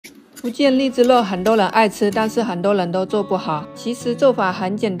福建荔枝肉很多人爱吃，但是很多人都做不好。其实做法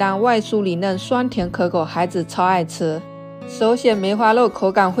很简单，外酥里嫩，酸甜可口，孩子超爱吃。首选梅花肉，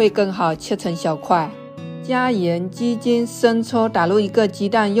口感会更好，切成小块。加盐、鸡精、生抽，打入一个鸡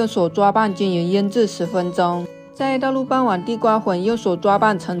蛋，用手抓拌均匀，腌制10分钟。再倒入半碗地瓜粉，用手抓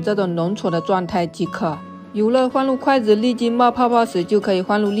拌成这种浓稠的状态即可。油热，放入筷子，粒经冒泡泡时就可以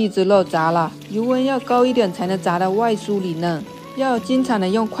放入荔枝肉炸了。油温要高一点才能炸得外酥里嫩。要经常的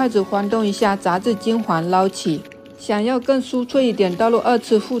用筷子晃动一下，炸至金黄捞起。想要更酥脆一点，倒入2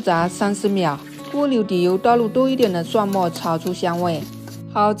次复炸30秒。锅留底油，倒入多一点的蒜末，炒出香味。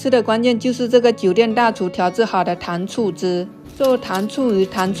好吃的关键就是这个酒店大厨调制好的糖醋汁，做糖醋鱼、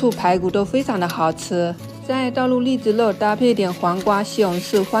糖醋排骨都非常的好吃。再倒入荔枝肉，搭配点黄瓜、西红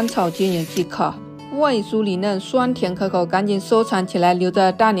柿，翻炒均匀即可。外酥里嫩，酸甜可口，赶紧收藏起来，留着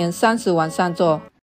大年30晚上做。